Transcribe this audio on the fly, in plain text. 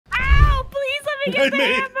me get the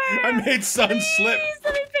hammer. I made Son slip. Please,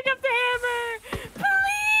 let me pick up the hammer.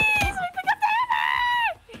 Please, let me pick up the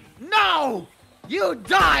hammer. No! You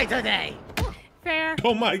die today! Fair.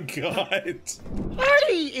 Oh my god.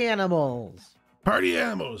 Party animals! Party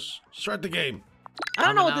animals. Start the game. I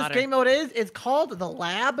don't know what this game mode is. It's called The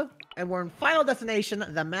Lab, and we're in Final Destination,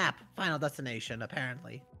 the map. Final Destination,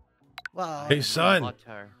 apparently. Well, Hey, Son.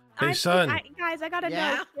 Hey, Son. Guys, I gotta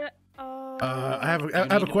Yeah? know. I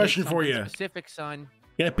have a question for you. Specific, Son.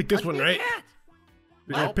 You gotta pick this one, right?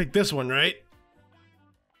 You gotta pick this one, right?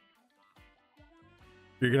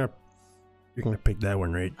 You're gonna pick that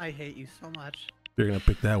one, right? I hate you so much. You're gonna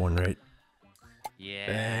pick that one, right?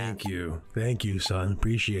 Yeah. Thank you, Son.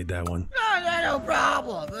 Appreciate that one. No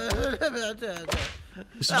problem.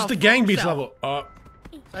 It's just a gang beats level. I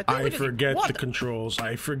just- forget what the controls.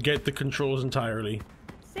 I forget the controls entirely.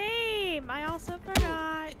 Same. I also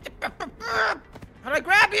forgot. How do I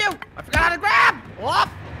grab you? I forgot how to grab. Whoop.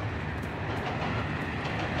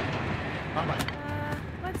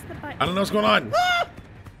 What's the button? I don't know what's going on.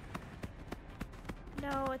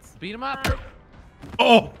 No, it's. Beat him up.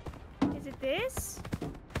 Oh! Is it this?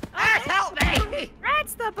 Ash, help me!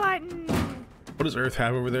 That's the button. What does Earth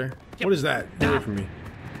have over there? What is that? Get away from me.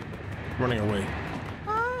 Running away.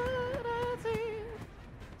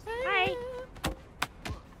 Hi.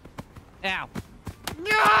 Ow.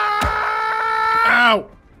 Ow!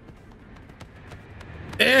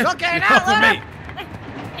 Okay, get now off of let me!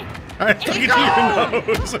 Alright, look into your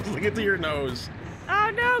nose. Look into your nose.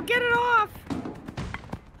 Oh no, get it off.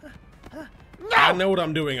 I know what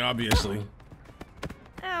I'm doing, obviously.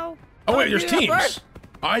 Ow. Oh wait, there's beat up teams. Earth.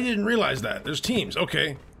 I didn't realize that. There's teams.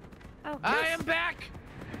 Okay. Oh. I am back.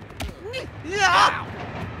 Yeah.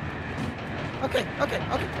 Okay.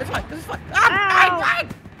 It's fine. This is fine. Ow.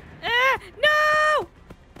 No!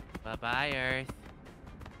 Bye-bye, Earth.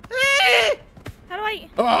 How do I?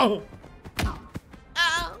 Oh!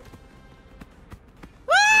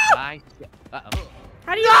 Goodbye. Uh-oh.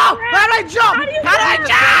 How do you? No! grab? How do I jump? How do you How do I grab?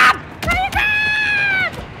 jump? How do you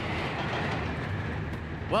grab?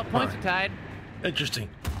 Well, points are tied. Interesting.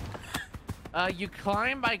 You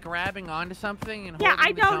climb by grabbing onto something and Yeah, holding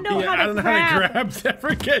I the don't jump know button. how I to don't know how to grab. I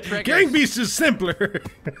forget. Triggers. Gang Beast is simpler.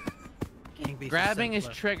 Grabbing is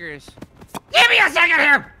triggers. Give me a second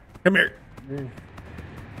here. Come here. I'm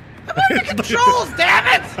on the controls, damn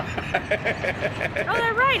it! Oh,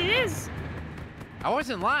 they're right. It is. I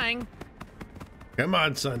wasn't lying. Come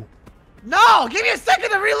on, Son. No, give me a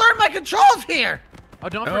second to relearn my controls here. Oh,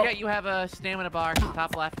 don't Oh. forget you have a stamina bar,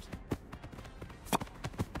 top left.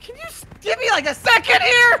 Can you give me like a second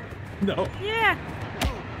here? No. Yeah.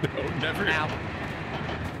 No, never. Ow.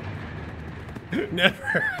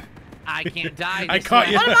 Never. I can't die. I this caught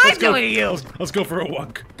you. round. What am I Let's go. doing to you? Let's go for a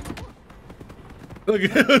walk. Look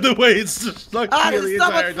at the way it's just stuck Ah, here this the is so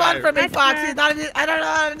entire much fun time. for me, That's Foxy. fair. Not even, I don't know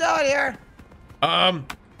how to do it here.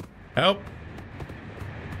 Help.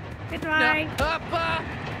 Goodbye. No. Up, I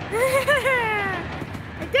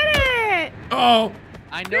did it. Oh,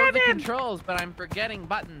 I know Grab the him. controls, but I'm forgetting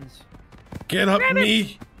buttons. get up Grab it.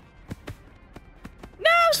 me.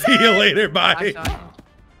 No, See you son. later. Bye, Bye. son.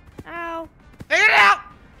 Ow. Figure it out.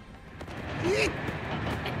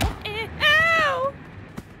 Ow.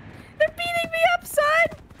 They're beating me up, son.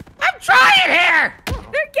 I'm trying here.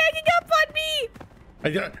 They're ganging up on me.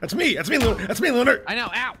 That's me. That's me, Lunar. That's me, Lunar. I know.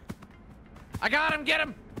 Ow. I got him. Get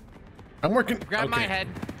him. I'm working. Grab my okay. head.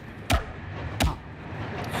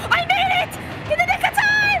 I made it in the nick of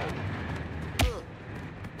time.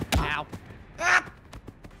 Ow. Ah,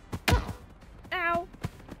 Ow.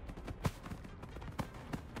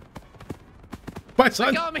 Bye,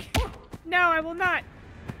 Son. Got me. No, I will not.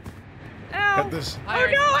 Ow. Got this. Oh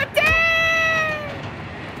no, I'm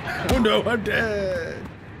dead. Oh no, I'm dead.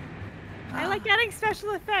 I like adding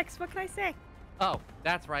special effects. What can I say? Oh,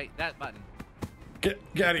 that's right. That button. Get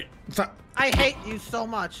out of here. Stop. I hate you so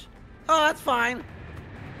much. Oh, that's fine.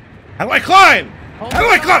 How do I climb? Hold How do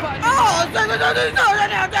I the climb? button. Oh, no,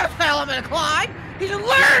 that's how I'm gonna climb. You should learn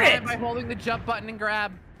Climb it. by holding the jump button and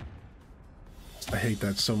grab. I hate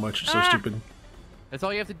that so much. It's so Ah. stupid. That's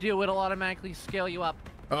all you have to do. It'll automatically scale you up.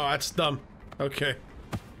 Oh, that's dumb. Okay.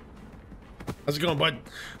 How's it going, bud?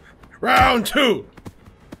 Round 2.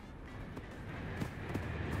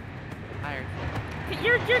 Tired.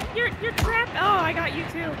 You're trapped. Oh, I got you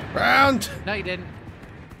too. Round No, you didn't.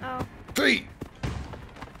 Oh. 3.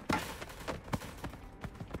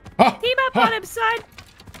 Oh, Team up oh. on him, son.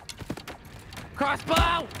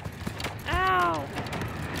 Crossbow. Ow.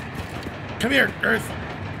 Come here, Earth.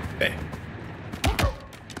 Hey.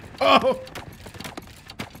 Oh,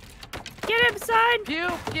 Get him, son. Pew,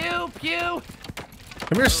 pew, pew.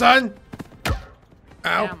 come here, son.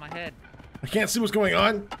 Ow. Ow, my head. I can't see what's going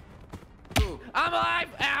on. I'm alive.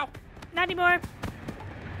 Ow. Not anymore.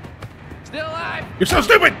 Still alive. You're so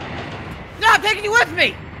stupid! No, I'm taking you with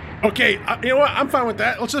me! Okay, you know what? I'm fine with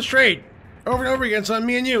that. Let's just trade. Over and over again, son.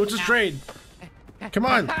 Me and you. Let's just trade. Come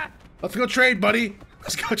on. Let's go trade, buddy.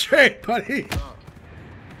 Let's go trade, buddy.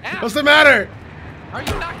 Ow. What's the matter? Are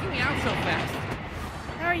you knocking me out so fast?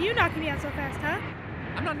 How are you knocking me out so fast, huh?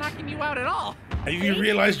 I'm not knocking you out at all. You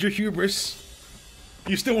realized your hubris.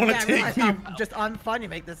 You still want to Yeah, I take realize me. how just unfun you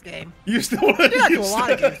make this game. You still want to do that to a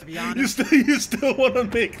lot of games, to be honest. You still want to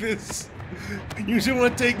make this. You still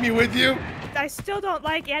want to take me with you? I still don't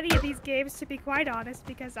like any of these games, to be quite honest,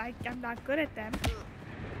 because I'm not good at them.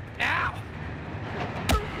 Ow.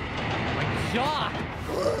 My jaw.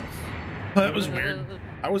 That was weird.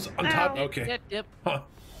 I was on top. Ow. Okay. Dip. Huh.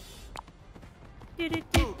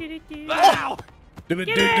 Do-do-do-do-do-do. Ow. Do.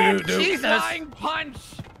 Jesus! Flying punch.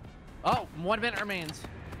 Oh, 1 minute remains.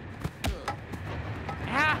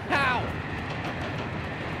 Ow.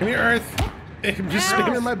 Come here, Earth. I'm just Ow.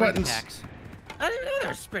 spamming my Sprint buttons. attacks. I didn't know there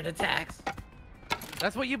were sprint attacks.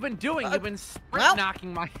 That's what you've been doing. You've been sprint well.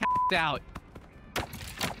 knocking my out.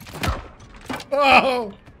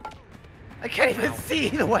 Oh! I can't even see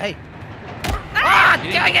the way. Ah,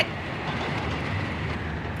 dang it!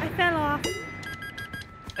 I fell off.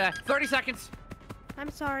 30 seconds. I'm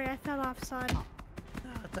sorry, I fell off, son.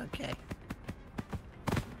 Oh, it's okay.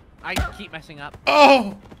 I keep messing up.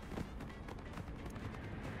 Oh!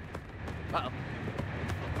 Uh-oh.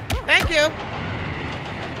 Thank you.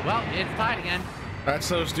 Well, it's tied again. That's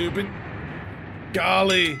so stupid.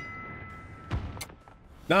 Golly.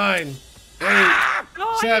 9, 8,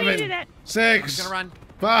 Oh, I 7, hated it. 6, I'm gonna run.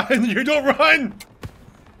 5. You don't run.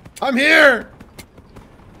 I'm here.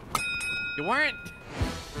 You weren't.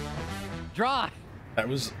 Draw. That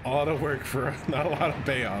was a lot of work for not a lot of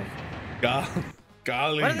payoff.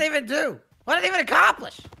 Golly. What did they even do? What did they even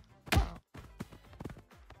accomplish?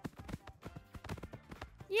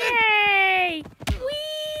 Yay!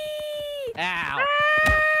 Whee! Ow.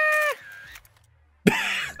 Ah!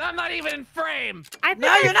 I'm not even in frame. I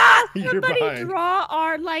No, you're not! You're Somebody behind. draw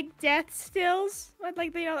our like death stills,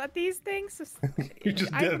 like these things. You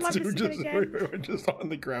just I would did. love to We're see it again. we're just on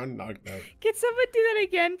the ground knocked out. Can someone do that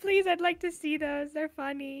again, please? I'd like to see those. They're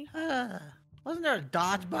funny. Wasn't there a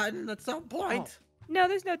dodge button at some point? No,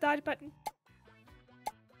 there's no dodge button.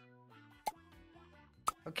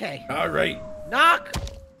 Okay. All right. Knock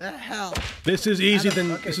the hell. This is easy out of-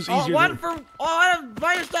 than okay. this is Oh, easier one than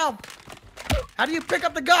by yourself. How do you pick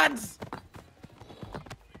up the guns?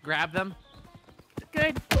 Grab them.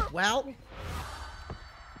 Good. Well,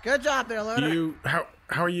 good job there, Lunar. you how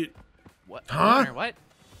are you What? Huh? Lunar, what?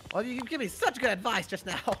 Well, you give me such good advice just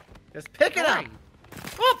now. Just pick it up. Sorry.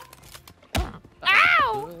 Whoop.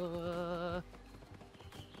 Ow!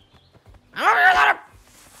 I'm over here, Lunar.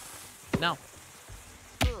 No.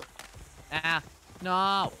 Ah.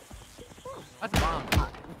 No. That's a bomb.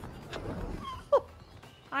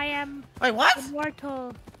 I am Wait, what?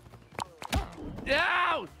 immortal. No!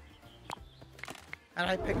 How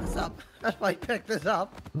do I pick this up? How do I pick this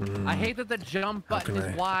up? I hate that the jump How button can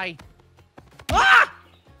is I- Y. Ah!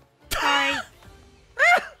 Sorry.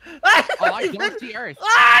 Oh, I don't see Earth.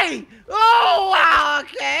 Ay! Oh, wow,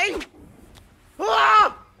 okay.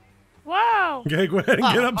 Ah! Whoa! Okay, go ahead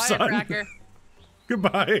and get up, son. Firecracker.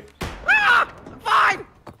 Goodbye. Ah! I'm fine.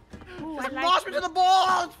 Ooh, I Just like lost me to the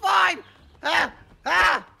ball. It's fine. Ah!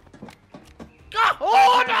 Ah! Ah!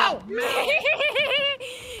 Oh, no!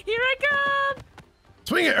 Here I come!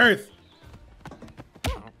 Swing it, Earth.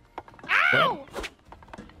 Ow!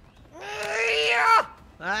 Yeah.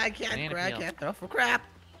 I Banana peel. can't throw for crap.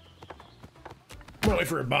 I'm gonna wait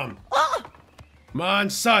for a bomb. Oh! Come on,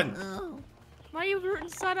 son. Oh. Why are you rooting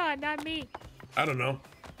Sun on, not me? I don't know.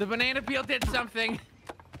 The banana peel did something.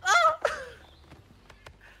 Oh!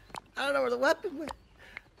 I don't know where the weapon went.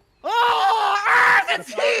 Oh, Earth,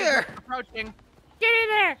 it's here! Approaching. Get in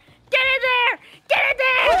there! Get in there! Get in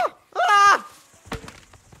there! Ah!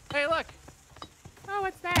 Hey, look. Oh,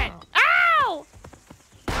 what's that? Ow!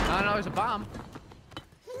 Oh, no, there's a bomb.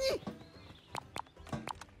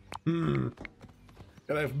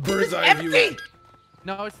 Gotta have bird's It's eye view. empty!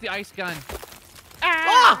 No, it's the ice gun.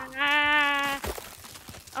 Ah! Ah!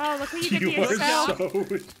 Oh, look what you did to You are yourself. so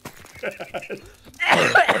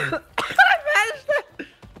I managed that!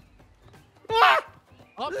 Ah!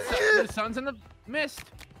 Oh, the sun's in the mist.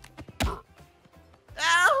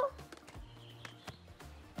 Ow!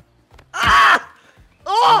 Ah!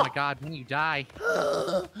 Oh Oh! my god, when you die.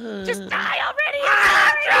 Just die already!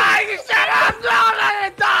 I'm trying to shut up! No,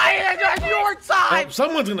 let it die! It's your Oh, time!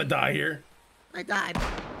 someone's gonna die here. I died.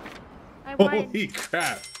 I won. Holy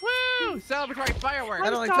crap. Woo! Celebratory fireworks. That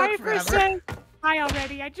I'm only sorry took for forever. saying hi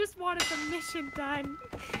already. I just wanted the mission done.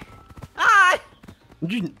 Ah!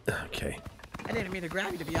 Okay. I didn't mean to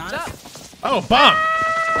grab you, to be What's honest. up? Oh, bomb!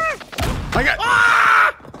 I got.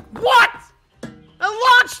 Ah! What? It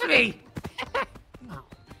launched me!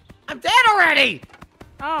 I'm dead already!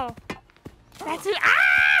 Oh. That's it.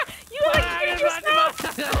 Ah! You like just now.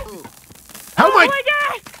 How am Oh I? my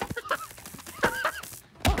god!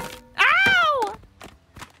 Ow!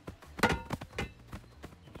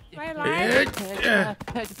 Am I alive?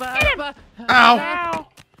 Ow! Ow!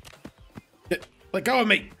 Let go of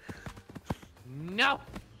me. No.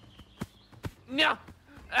 No.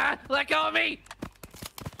 Let go of me.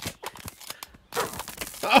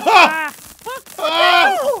 Oh! Ah!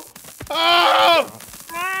 Oh! Oh!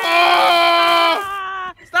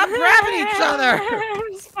 Ah! Stop grabbing each other!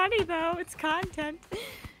 It's funny though. It's content.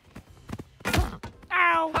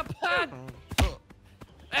 Ow!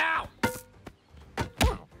 Ow.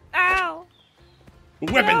 Ow!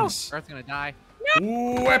 Weapons! Earth's gonna die.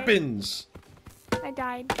 Weapons! I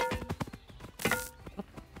died.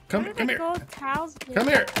 Come Where did the here. gold towels go? Come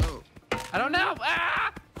here. I don't know.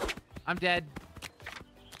 Ah! I'm dead.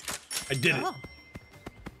 I did it. Oh.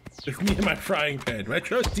 It's me and my frying pan. My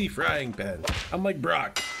trusty frying pan. I'm like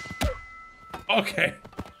Brock. Okay.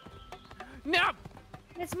 No.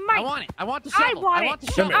 It's I mine. want it. I want the I shovel. want I want it.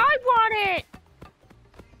 the shovel. I want it.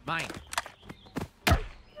 Mine.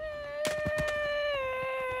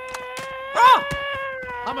 Oh!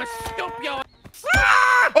 I'm a scoop yo.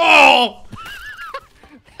 Oh!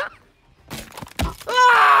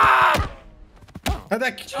 Ah! How'd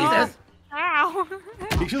that Jesus! Ow!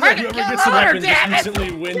 It feels like whoever gets the Lunar, weapon just damn it!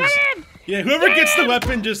 instantly wins. Get him! Yeah, whoever gets the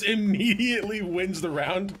weapon just immediately wins the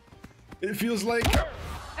round. It feels like. Ow!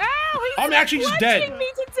 He's I'm actually just dead. bludgeoning me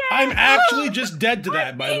to death. I'm actually just dead to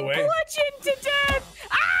that, by the Being way. bludgeoned to death.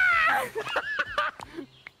 Ah!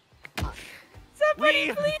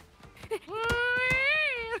 Somebody please.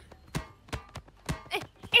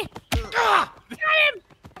 Ah! Got him!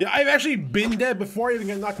 Yeah, I've actually been dead before I even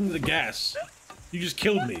got knocked into the gas. You just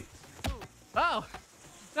killed me. Oh.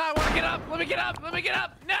 No, I want to get up. Let me get up. Let me get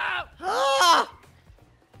up. No. Ah!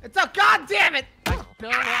 It's a goddamn it! Still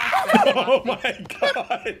lost. Oh my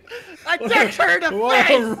god. I decked her in the What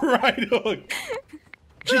face! a right hook.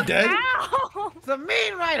 She dead? Ow! It's a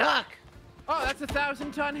mean right hook! Oh, that's a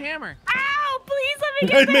 1,000-ton hammer. Ow! Please let me I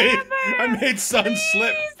get the made hammer! I made Sun Please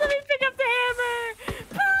slip. let me pick up the hammer!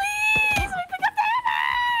 Please let me pick up the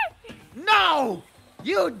hammer! No!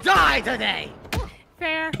 You die today!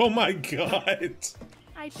 Fair. Oh my god.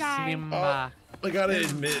 I died. Simba. I gotta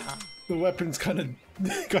admit, the weapon's kind of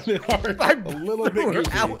hard. I A little bit threw her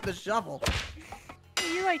goofy. out with the shovel.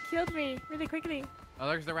 You like killed me really quickly. Oh,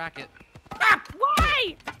 there's the racket. Ah!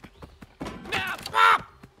 Why? No. Ah!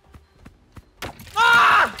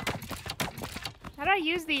 Ah! How do I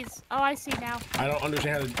use these? Oh, I see now. I don't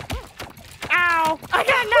understand how to. Ow! I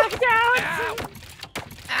got knocked out!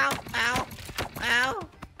 Ow! Ow! Ow!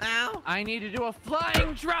 Ow! I need to do a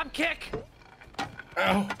flying drop kick.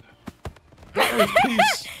 Ow. Help me,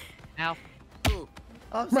 please. Ow. Oh,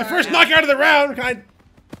 I'm My sorry. first knockout of the round. Can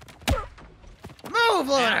Move,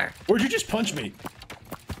 Lunar! Where'd you just punch me?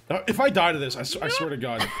 If I die to this, I swear to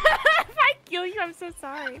God. If I kill you, I'm so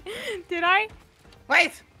sorry. Did I?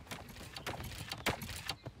 Wait!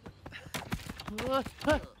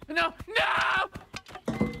 No. No.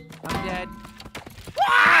 I'm dead.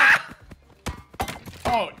 Ah!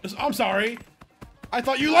 Oh, I'm sorry. I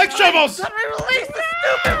thought you liked shovels. Let me release the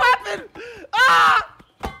stupid weapon! Ah!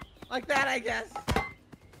 Like that, I guess.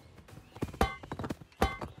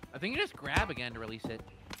 I think you just grab again to release it.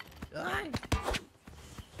 Die.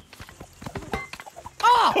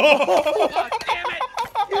 Oh! Oh, damn it!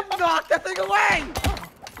 You knocked that thing away!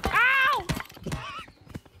 Ow!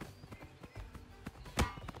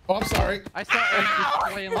 Oh, I'm sorry. I saw Earth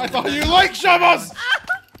just flailing. I thought you liked shovels.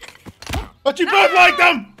 But you both like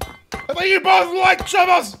them. I thought you both liked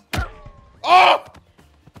shovels. Oh!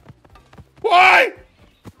 Why?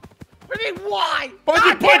 What do you mean, why? Why'd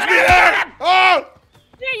you punch me there? Oh!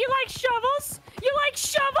 Yeah, you like shovels? You like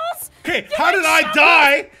shovels? Okay, You how like did I shovels?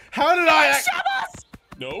 die? How did You I? like shovels?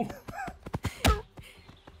 No.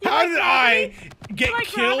 You How like did gravity? I get like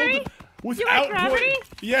killed gravity? without gravity?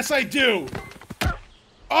 Yes, I do.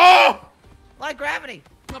 Oh! Like gravity.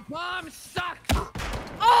 The bomb sucks.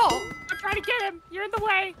 Oh! I'm trying to get him. You're in the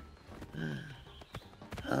way.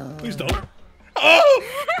 Please don't. Oh!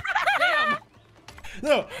 Damn.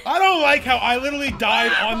 No, I don't like how I literally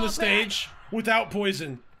died on the stage without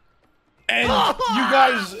poison. And you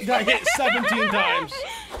guys got hit 17 times.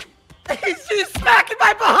 She's smacking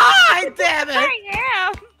my behind!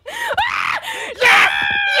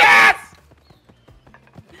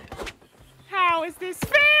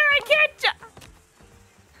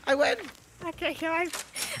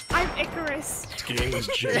 I'm Icarus. This game is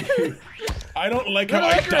genuine. I don't like how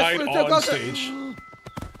I died on stage.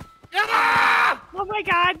 Oh my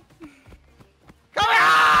god. Come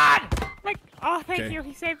on! Like, oh, thank Okay. you.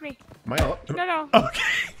 He saved me. Am I up? No. Okay.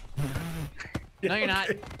 No, you're not.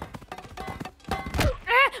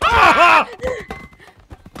 Ah!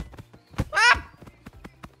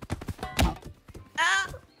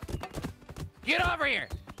 Get over here.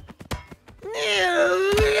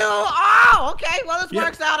 Oh, okay. Well, this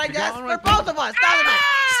works out, I guess, going for with both of us, doesn't it?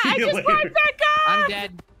 See I you just later. climbed back up. I'm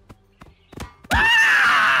dead.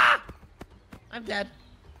 I'm dead.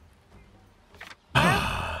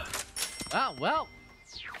 Well.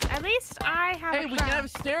 At least I have Hey, a we can crown. have a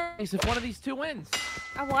staircase if one of these two wins.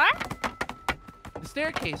 A what? The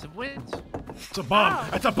staircase of wins. It's a bomb. Oh.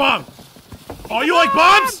 It's a bomb. Oh, you like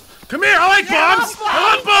bombs? Come here. I like bombs.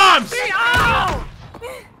 I love bombs. Oh!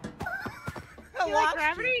 You like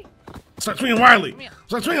gravity? Start swinging wildly.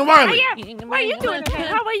 Start swinging wildly. Oh, yeah. Why are you doing it then?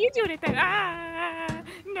 How are you doing it then? Ah,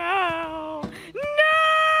 no.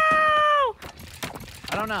 No!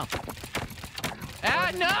 I don't know.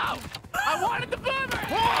 Ah, no! I wanted the boomer!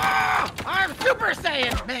 Oh, I'm Super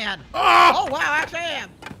Saiyan Man. Oh! Oh, wow, actually I am.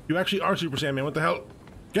 You actually are Super Saiyan, man. What the hell?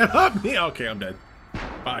 Get up! Me. Okay, I'm dead.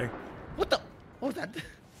 Bye. What the? What was that?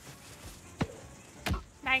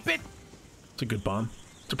 Nice. It's a good bomb.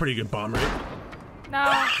 It's a pretty good bomb, right?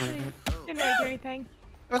 No. Didn't really do anything.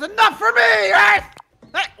 It was enough for me, right?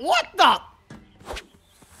 Hey, what the?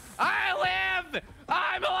 I live!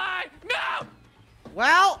 I'm alive! No!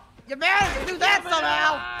 Well, you managed to do that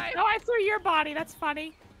somehow. Alive! No, I threw your body. That's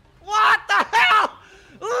funny. What the hell?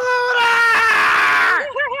 Lunar!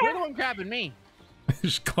 You're the one grabbing me.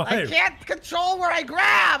 Just I climb. can't control where I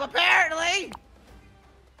grab, apparently.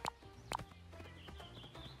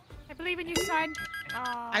 I believe in you, son.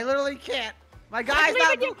 Aw. I literally can't. My I guy's believe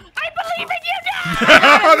not. in you. I believe in you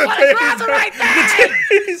now. Oh, the Grab the right thing!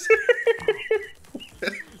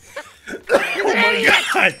 Oh my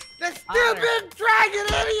god! The stupid dragon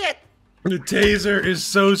idiot! The taser is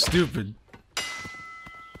so stupid.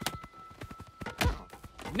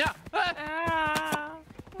 No! Ah,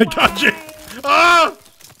 I got you! why? Oh!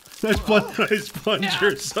 Nice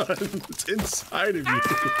plunger, son. It's inside of you.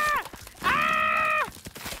 Ah! Ah!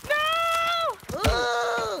 No!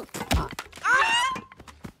 Ooh. Ah!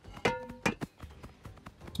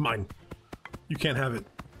 It's mine. You can't have it.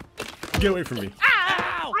 Get away from me.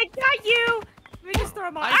 Ah! Ow! I got you. Let me just throw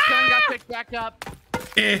him off. Ice gun got picked back up.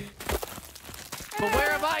 Eh.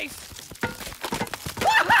 Beware of ice!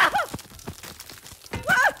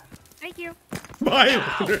 Thank you. Bye.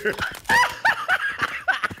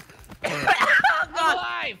 I'm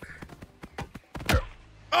alive!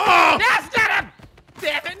 Oh! Yes, get him!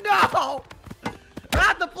 Damn it, no!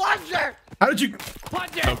 Not the plunger! How did you?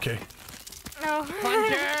 Plunger! Okay. No.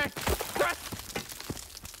 Plunger! Thrust!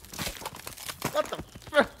 What the?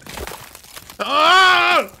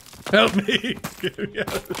 Oh! Help me! Get me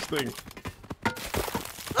out of this thing.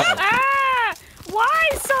 Ah! Why,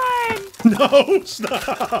 son? No!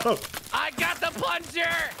 Stop! I got the plunger!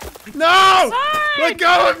 No! Son! Let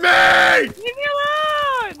go of me! Leave me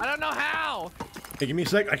alone. I don't know how! Hey, give me a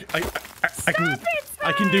sec. I can. Stop it,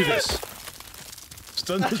 I can do son! this.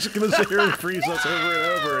 Stun's just gonna sit here and freeze us over and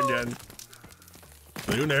over again.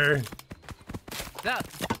 Lunar. No.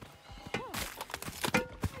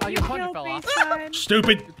 Oh, You your plunger killed fell me, off. son.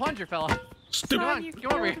 Stupid. Your plunger fell off. Stupid. Son, you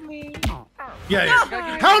come over killed here. me. Yeah. No.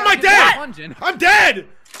 yeah. How am I dead? I'm dead.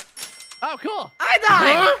 Oh, cool. I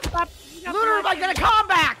died! Huh? Stop. You got Lunar, am I blood. gonna come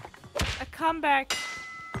back? A comeback.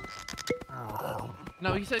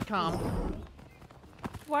 No, he said calm.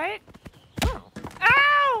 What? Ow!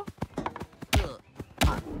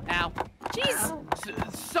 Ow.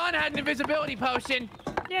 Jeez. Son had an invisibility potion.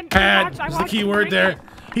 Yeah, Had I is the watched key him word break there. it.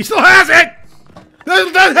 He still has it.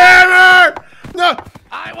 The hammer. No.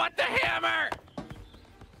 I want the hammer!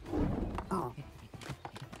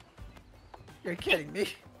 You're kidding me.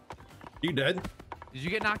 You dead? Did you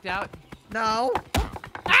get knocked out? No. You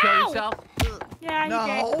kill Ow! yourself? Yeah, he's dead.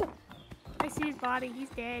 No. I see his body. He's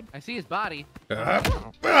dead. I see his body. Up.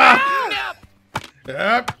 Oh, Ah. no!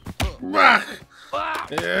 Up. Ah. Ah!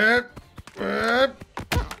 Up. Up.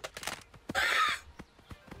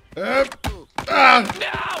 Up. Ah.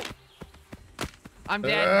 No! I'm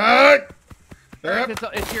dead. Up.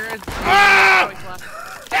 It's yours. Ah!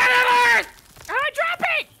 Jennifer! Ah, drop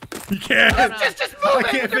it! You can't. Just move I it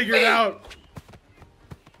can't with your figure it feet. out.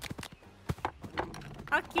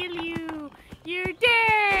 I'll kill you. You're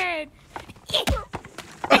dead.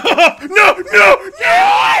 No! No! No!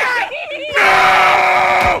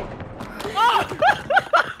 No!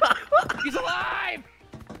 He's alive!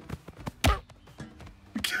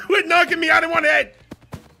 shot in one hit.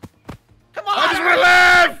 Come on! I just want to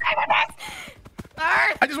live.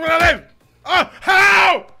 Earth! I just want to live. Oh,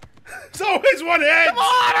 how? It's always one hit. Come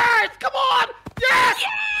on, Earth! Come on! Yes!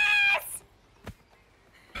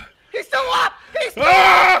 Yes! He's still up! He's still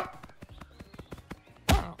up!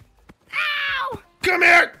 Ah! Ow! Come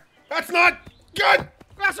here. That's not good.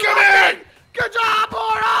 That's Come right. here. Good job,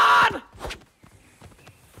 moron!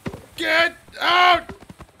 Get out.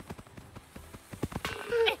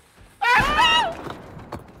 Ow!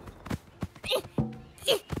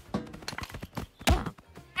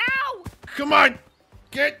 Ow! Come on.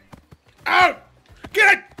 Get out.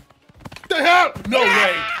 Get it. The hell? No way.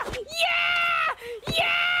 Yeah!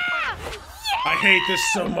 Yeah! I hate this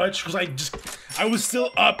so much because I was still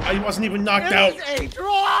up. I wasn't even knocked out. It is a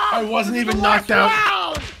draw! I wasn't This is even the last knocked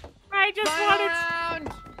out. round. I just Final wanted.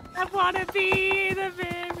 round. I want to be the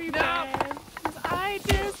very best. 'Cause I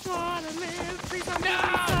just want to live free from No.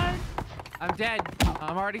 sun. I'm dead.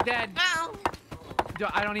 I'm already dead. Ow.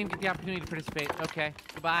 I don't even get the opportunity to participate. Okay.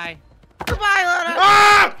 Goodbye. Goodbye, Lunar!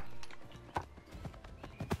 Ah!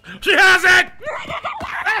 She has it!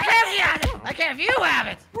 I can't have it! I can't have you have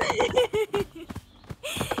it!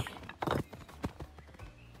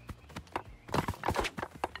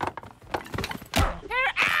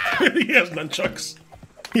 He has nunchucks.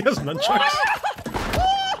 He has nunchucks. Oh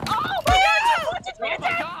my God! Oh my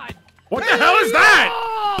god. What the hell is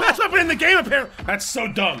that? That's weapon in the game, apparently. That's so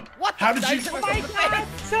dumb. What the How did you? dice? Oh my God,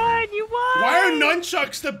 son, you won! Why are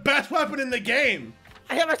nunchucks the best weapon in the game?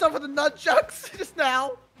 I hit myself with the nunchucks just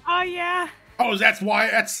now. Oh yeah. Oh, that's why.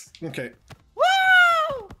 That's okay.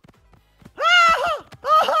 Woo! Ah!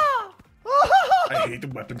 Ah! I hate the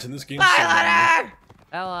weapons in this game so Bye, much. Lunar!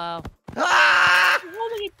 Hello. Ah! We're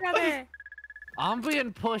holding each other. I'm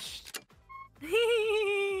being pushed.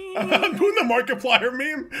 I'm doing the Markiplier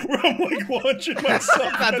meme where I'm like launching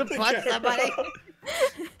myself. About to at the punch camera. somebody.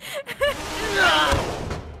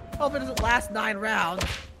 Hope it doesn't last 9 rounds.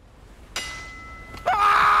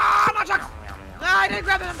 Ah! Nunchucks! Ah, I didn't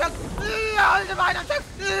grab the nunchucks! Ah, I didn't buy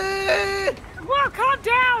nunchucks! Whoa, calm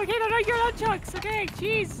down. Okay, no, you're nunchucks. Okay,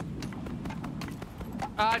 jeez.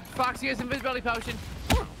 Foxy has invisibility potion.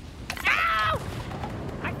 Ow!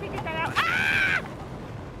 I figured that out. Ah!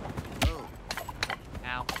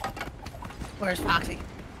 Ow. Where's Foxy?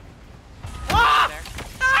 Ah! There.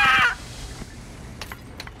 Ah!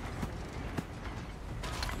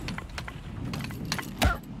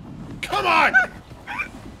 Come on!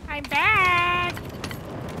 I'm back.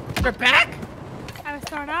 We're back? I was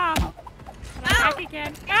thrown off. But I'm back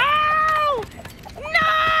again. Ow!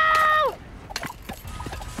 No!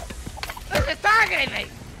 This is targeting me!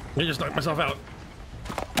 I just knocked myself out.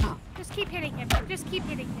 Just keep hitting him. Just keep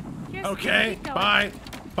hitting him. Just Okay, keep going. bye.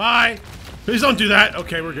 Bye. Please don't do that.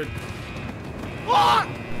 Okay, we're good. Ah!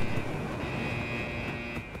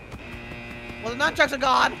 Well, the nunchucks are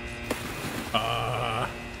gone.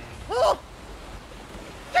 Oh!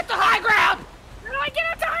 Get to high ground! How do I get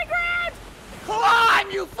up to high ground?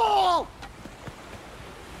 Climb, you fool!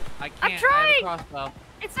 I can't. I'm I trying. have a crossbow.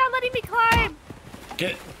 It's not letting me climb.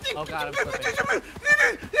 Get. Oh god, I'm slipping.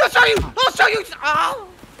 I'll show you! I'll show you! Oh!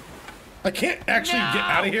 I can't actually get No.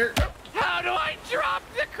 out of here. How do I drop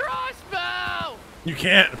the crossbow? You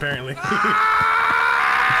can't, apparently.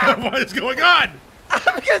 Ah! What is going on?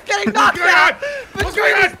 I'm just getting knocked going out on? between What's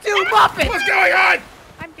going these on? two Muppets! What's going on?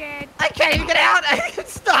 I'm dead. I can't even get out! I'm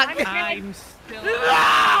stuck! I'm still alive.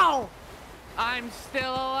 No! I'm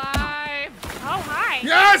still alive. Oh, hi.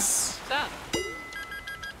 Yes! What's up?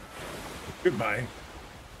 Goodbye.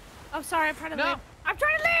 Oh, sorry. I'm trying to No. live. I'm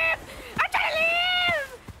trying to live. I'm trying to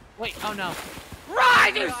live. Wait, oh no.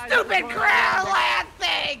 Ride, you God, stupid it's crown land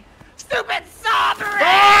thing! Stupid submarine!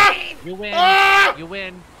 Ah! You win. Ah! You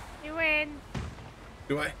win. You win.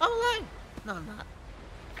 Do I? I'm alive. No, I'm not.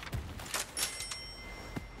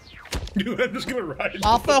 Dude, I'm just gonna ride.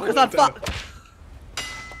 I'll focus on fuck.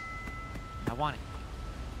 I want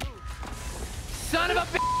it. Son of a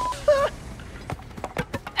bitch!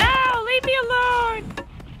 Ow! Leave me alone.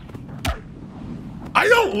 I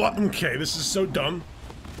don't want. Okay, this is so dumb.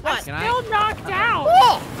 What? Can I? Still knocked out.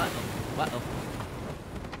 Oh! Uh-oh. Uh-oh.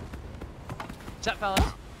 What's up,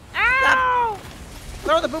 fellas? Ow!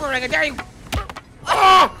 Throw the boomerang, I dare you!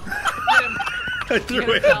 Oh! Get him. I threw Get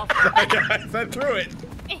it. himself. I threw it.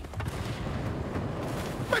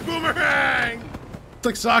 My boomerang! It's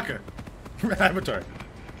like soccer. From Avatar.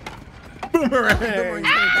 Boomerang! Boomerang's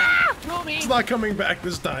coming back. Kill me. It's not coming back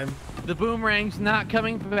this time. The boomerang's not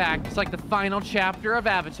coming back. It's like the final chapter of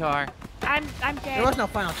Avatar. I'm There was dead. no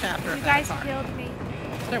final chapter. You of guys Avatar. killed me.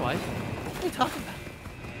 There was. What are you talking about?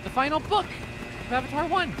 The final book of Avatar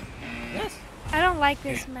 1. Yes. I don't like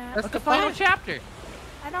this map. That's What's the final chapter?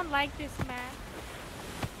 I don't like this map.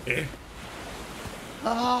 Eh?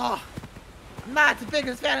 Oh, I'm not the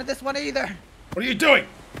biggest fan of this one either. What are you doing?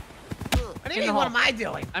 What do you mean, what am I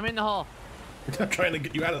doing? I'm in the hole. I'm trying to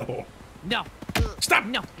get you out of the hole. No. Stop!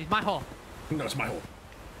 No, it's my hole. No, it's my hole.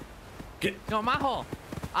 Get. No, my hole.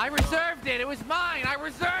 I reserved it. It was mine. I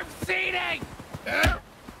reserved seating.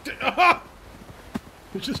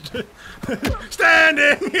 Just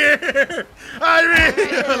standing here, I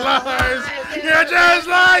realize you're just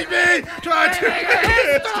like me. Try to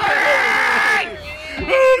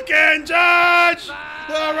who can judge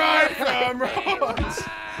the right from wrongs?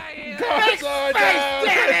 Gods are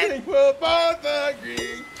just will both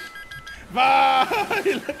agree.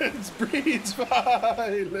 Violence breeds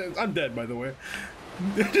violence. I'm dead, by the way.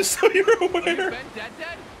 Just so you're aware. You've been dead?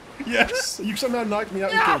 Yes, you somehow knocked me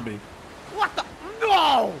out and killed me. What the?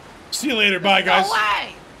 No! See you later, bye guys. No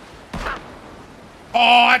way!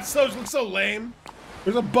 Oh, that looks so lame.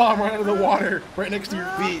 There's a bomb right out of the water, right next to your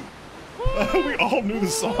feet. We all knew the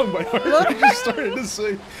song by heart. We just started to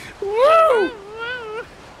sing. Woo!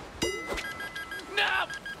 No!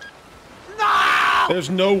 No! There's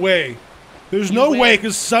no way. There's no way,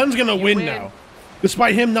 because Sun's gonna win now.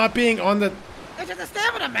 Despite him not being on the... It's just a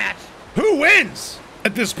stamina match. Who wins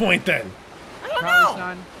at this point then? I don't Probably know.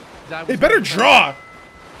 Son. That They was better my turn. draw.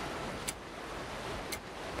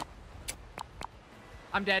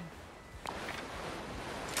 I'm dead.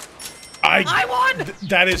 I won!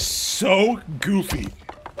 That is so goofy.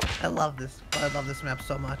 I love this. I love this map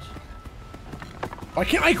so much. Why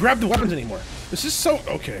can't I grab the weapons anymore? This is so...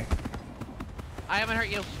 Okay. I haven't hurt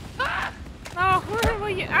you. Ah! Oh, where will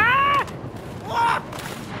you? Ah!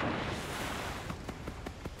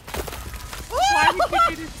 Why did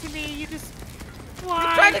you do this to me? You just. Why?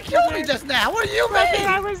 You tried to kill me just now. What do you Brother, mean?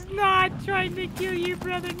 I was not trying to kill you,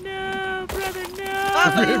 brother. No, brother, no.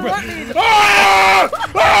 Oh, you want me to- Ah!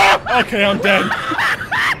 Ah! Okay, I'm dead.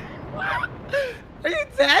 Are you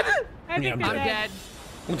dead? I think Yeah, I'm you're I'm dead.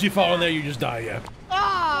 Once you fall in there, you just die, yeah.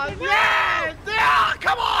 Oh, yeah! Yeah!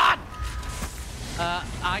 Come on!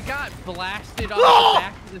 I got blasted off Oh! the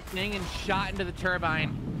back of the thing and shot into the turbine.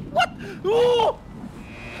 What? Ooh!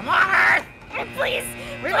 Come on, Earth! Oh, please.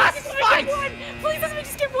 We Please, must just let me fight! get one. Please, let me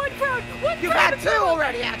just get one crown. One You've crown. had two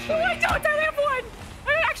already, No, actually. I don't. I have one.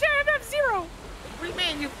 Actually, I have zero. What do you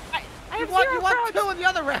mean? I You have won, zero you won crowns. two in the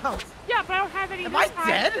other round. Yeah, but I don't have any Am this I time.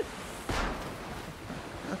 dead?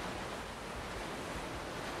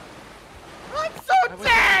 I'm so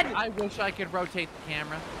dead! I wish I could rotate the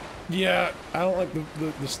camera. Yeah, I don't like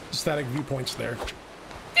the static viewpoints there.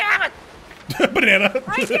 Damn it! Banana.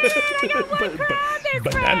 I did it. I got one crown this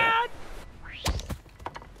Banana. round.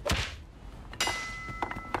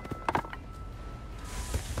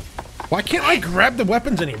 Why can't I grab the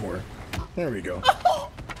weapons anymore? There we go.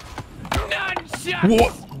 Nunchucks!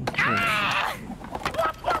 What?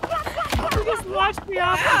 You just launched me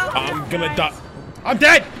off. I'm gonna die. I'm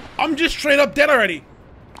dead. I'm just straight up dead already.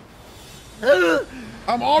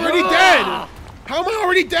 I'm already dead. How am I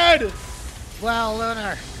already dead? Well,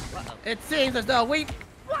 Lunar, it seems as though we...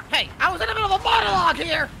 Hey, I was in the middle of a monologue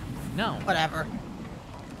here! No. Whatever.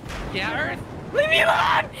 Yeah, Earth? Leave me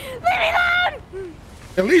alone. Leave me alone.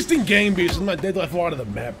 At least in Game Beast, I'm not dead left out of the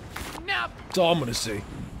map. Nope. That's all I'm gonna say.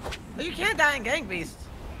 You can't die in Gang Beast.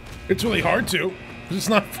 It's really hard to, because it's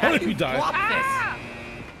not fun if you die. Drop Ah!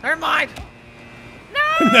 this. Never mind.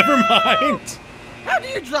 No. Never mind. How do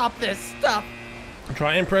you drop this stuff?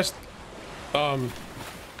 Try and press, I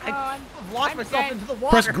launched I'm myself dead. into the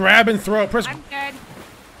water. press grab and throw. Press. I'm dead.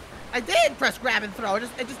 I did press grab and throw. I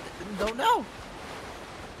just don't know.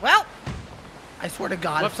 Well, I swear to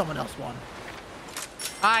God, Whoops. if someone else won.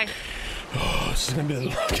 Hi. Oh, this is gonna be the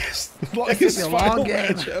longest gonna be a long final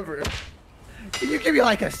game. match ever. Can you give me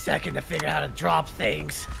like a second to figure out how to drop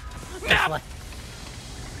things? Just like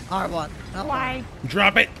R1. L1. Why?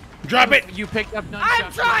 Drop it. Drop it. You picked up nunchucks.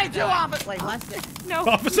 I'm trying to, officer. Wait, what's this? No.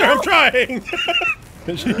 Officer, no. I'm trying.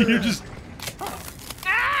 You just.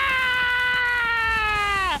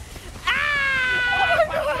 Ah!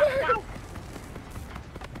 Ah!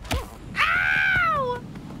 Ow!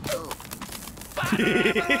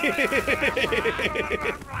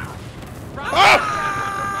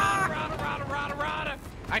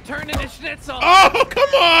 I turned into Schnitzel. Oh, come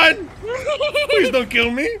on! Please don't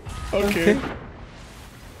kill me. Okay.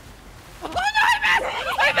 Oh, no,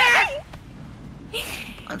 I missed!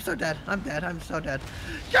 I'm so dead. I'm dead. I'm so dead.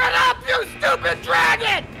 Get up, you stupid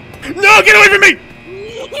dragon! No, get away from me!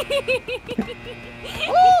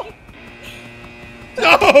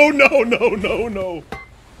 No.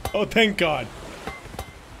 Oh, thank God.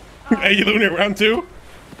 Hey, Lunar, round two?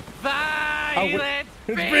 Bye. Violent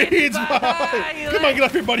It's Beats Beats Violent. Come on, get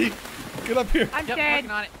up here, buddy. Get up here. I'm Yep, dead.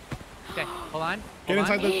 working on it. Okay, hold on. Get Hold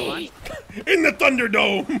inside on. the Hold on. in the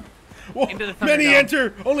Thunderdome. Whoa, Into the many Thunderdome.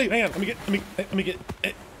 enter. Only hang on. Let me get.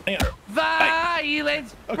 Hang on.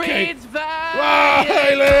 Violence Okay. breeds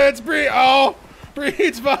violence. Violence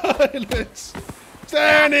breeds violence.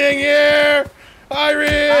 Standing here, I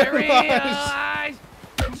realize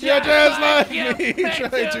you're just like me, trying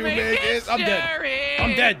to make it. I'm dead.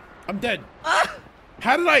 I'm dead. I'm dead.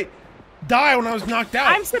 How did I die when I was knocked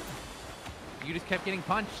out? You just kept getting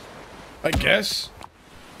punched. I guess.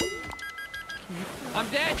 I'm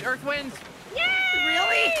dead. Earth wins.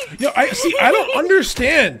 Really? Yo, I don't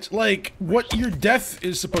understand, like, what your death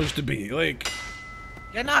is supposed to be. Like,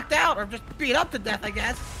 Get knocked out or just beat up to death, I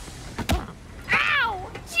guess. Ow!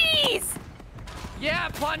 Jeez! Yeah,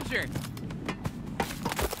 plunger.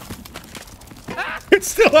 Ah, it's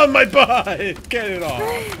still on my butt. Get it off.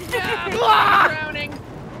 yeah, I'm drowning.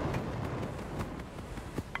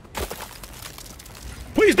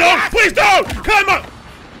 Please don't! Please don't! Come on!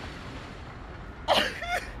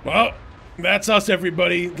 Well, that's us,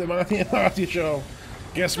 everybody. The Monty and Foxy show.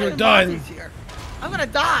 Guess we're done. Monty's here. I'm gonna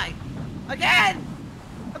die. Again!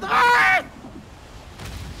 What the fuck?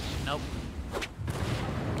 Nope.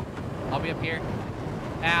 I'll be up here.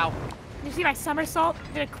 Ow. You see my somersault?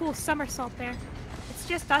 Did a cool somersault there. It's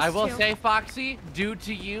just us I will two. say, Foxy, due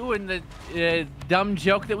to you and the dumb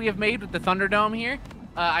joke that we have made with the Thunderdome here,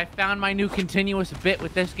 I found my new continuous bit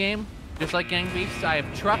with this game. Just like Gang Beasts, I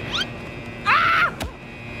have truck. Ah!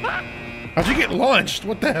 Ah! How'd you get launched?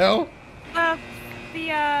 What the hell?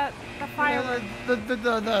 The fire.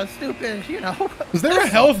 The stupid, you know. Is there a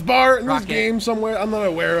health bar in this Rocket. game somewhere I'm not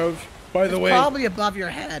aware of? By the way. Probably above your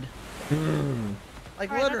head. Like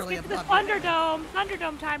All right, literally let's get to above the your head. Thunderdome.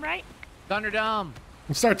 Thunderdome time, right? Thunderdome.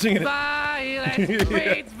 Start singing it. Violence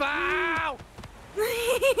breeds vow.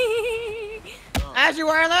 As you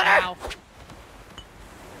were, Lunar. Ow.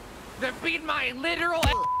 They're beating my literal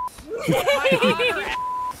ass. My honor ass.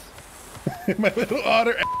 My little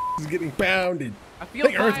otter is getting pounded. I I feel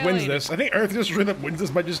think Earth wins violated. this. I think Earth just straight up wins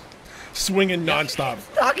this by just swinging nonstop.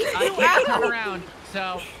 Talking I you can't turn out. around,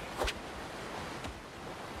 so.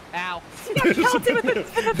 Ow. Killed him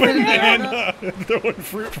with the Banana throwing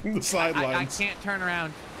fruit from the I sidelines. can't turn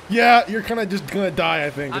around. Yeah, you're kind of just gonna die, I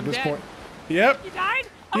think, at I'm this dead. point. Yep. You died?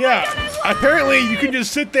 Oh my Yeah. God, I won! Apparently, you can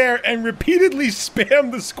just sit there and repeatedly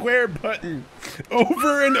spam the square button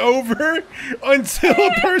over and over until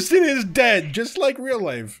a person is dead, just like real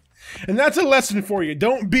life. And that's a lesson for you.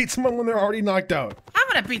 Don't beat someone when they're already knocked out. I'm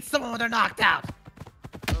gonna beat someone when they're knocked out.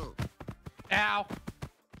 Ow.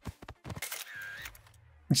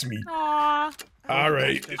 It's me. Aw. All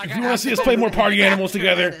right. If I you got- want to see us play more party animals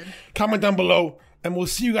together, Shredded. comment down below. And we'll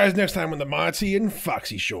see you guys next time on the Monty and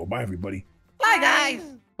Foxy show. Bye, everybody. Bye, guys.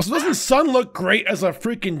 So doesn't Sun look great as a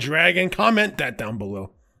freaking dragon? Comment that down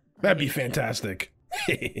below. That'd be fantastic.